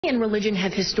And religion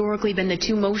have historically been the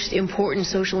two most important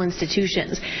social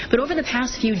institutions. But over the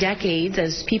past few decades,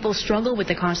 as people struggle with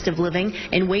the cost of living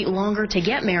and wait longer to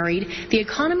get married, the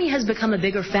economy has become a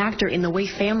bigger factor in the way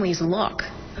families look.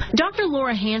 Dr.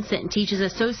 Laura Hansen teaches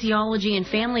a sociology and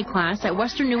family class at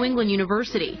Western New England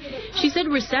University. She said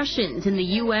recessions in the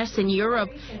U.S. and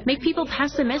Europe make people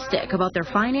pessimistic about their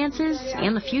finances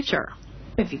and the future.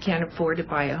 If you can't afford to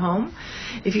buy a home,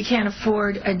 if you can't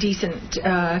afford a decent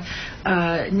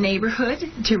neighborhood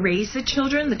to raise the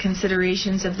children, the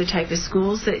considerations of the type of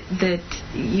schools that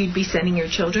you'd be sending your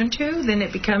children to, then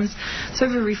it becomes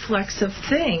sort of a reflexive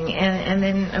thing. And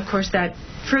then, of course, that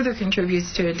further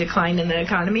contributes to a decline in the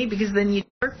economy because then you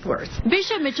workforce.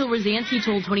 Bishop Mitchell Rosansky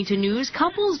told 22 News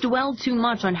couples dwell too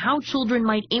much on how children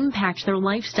might impact their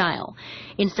lifestyle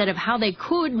instead of how they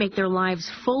could make their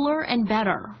lives fuller and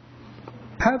better.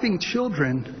 Having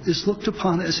children is looked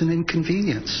upon as an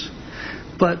inconvenience,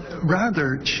 but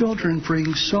rather children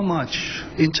bring so much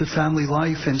into family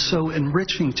life and so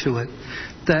enriching to it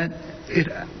that it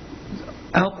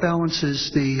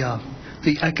outbalances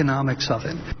the economics of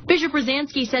it. Bishop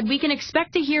Rosansky said we can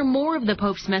expect to hear more of the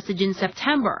Pope's message in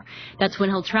September. That's when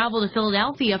he'll travel to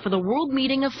Philadelphia for the World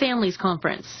Meeting of Families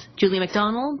Conference. Julie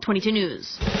McDonald, 22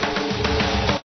 News.